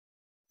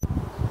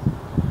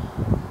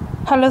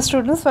Hello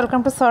students,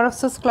 welcome to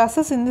Saurav's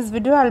classes. In this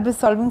video, I'll be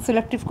solving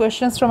selective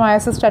questions from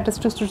ISS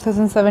Statistics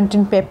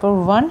 2017 paper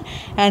 1,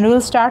 and we'll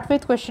start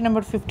with question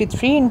number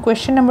 53. In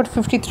question number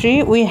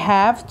 53, we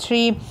have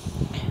three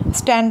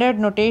standard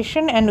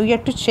notation and we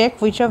have to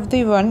check which of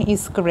the one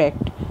is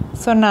correct.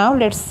 So now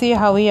let's see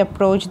how we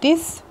approach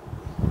this.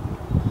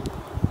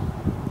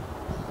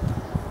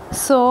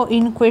 So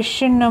in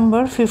question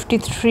number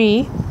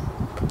 53,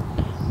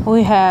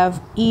 we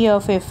have E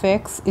of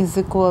fx is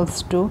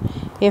equals to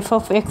f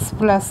of x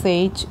plus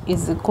h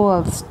is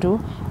equals to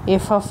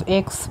f of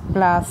x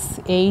plus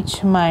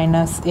h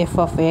minus f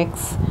of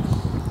x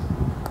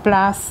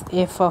plus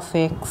f of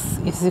x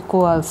is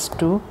equals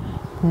to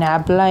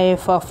nabla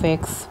f of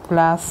x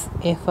plus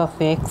f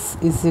of x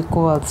is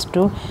equals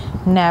to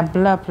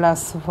nabla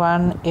plus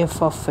 1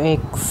 f of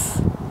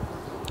x.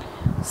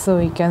 So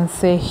we can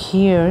say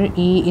here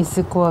E is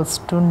equals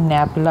to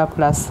nabla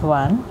plus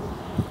 1.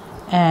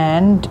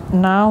 And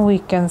now we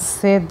can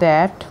say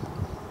that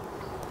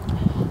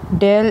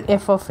del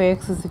f of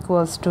x is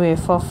equals to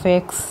f of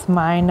x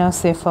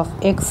minus f of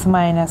x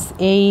minus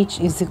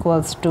h is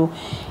equals to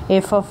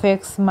f of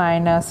x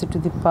minus e to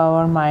the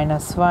power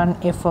minus 1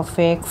 f of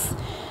x.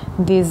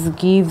 This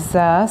gives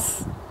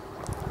us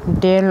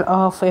del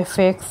of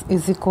fx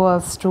is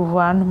equals to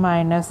 1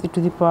 minus e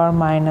to the power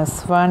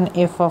minus 1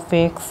 f of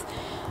x.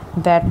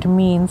 That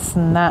means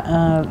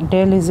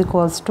del is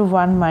equals to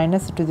 1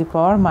 minus e to the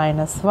power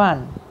minus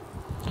 1.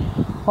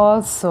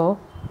 Also,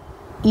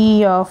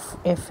 E of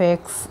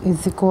fx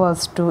is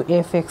equals to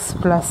fx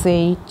plus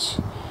h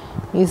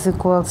is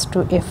equals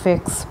to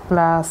fx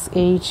plus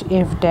h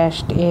f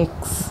dashed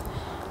x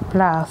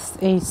plus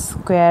h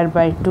square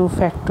by 2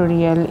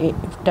 factorial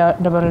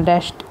double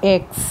dashed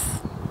x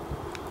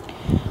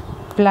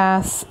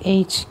plus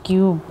h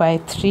cube by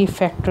 3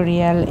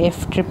 factorial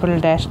f triple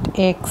dashed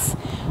x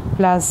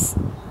plus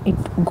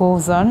it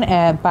goes on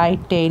by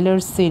Taylor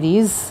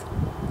series.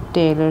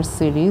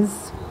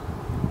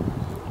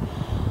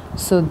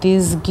 So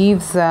this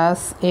gives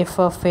us f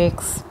of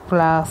x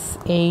plus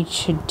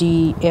h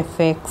d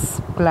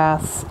fx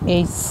plus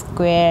h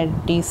square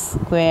d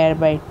square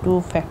by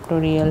 2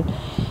 factorial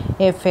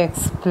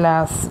fx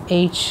plus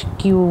h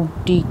cube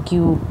d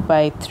cube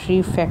by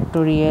 3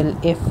 factorial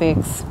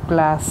fx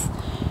plus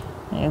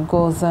it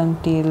goes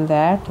until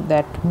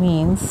that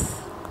means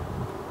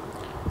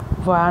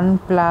 1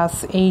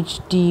 plus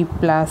hd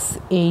plus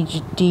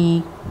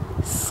hd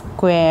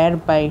square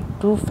by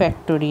 2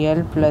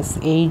 factorial plus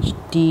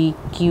hd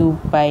cube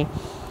by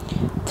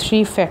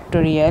 3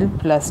 factorial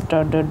plus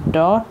dot dot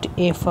dot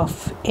f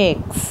of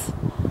x.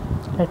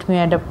 Let me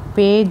add a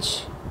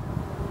page.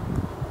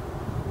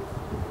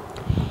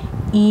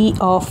 E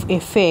of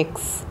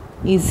fx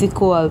is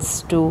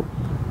equals to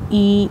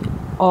E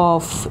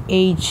of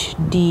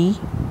hd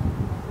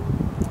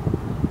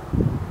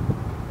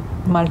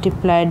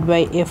multiplied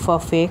by f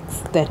of x,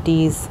 that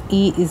is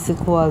E is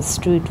equals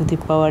to e to the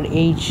power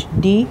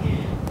hd.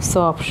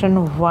 So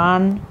option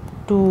 1,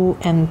 2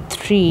 and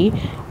 3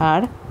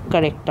 are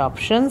correct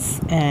options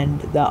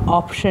and the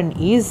option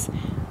is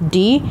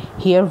D.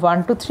 Here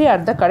 1, 2, 3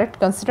 are the correct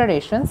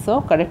considerations, so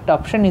correct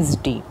option is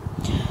D.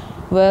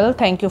 Well,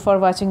 thank you for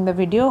watching the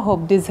video.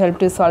 Hope this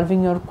helped you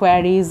solving your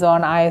queries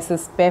on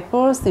ISS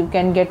papers. You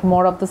can get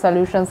more of the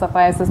solutions of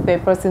ISS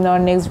papers in our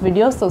next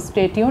video. So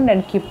stay tuned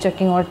and keep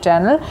checking our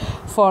channel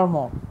for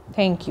more.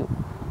 Thank you.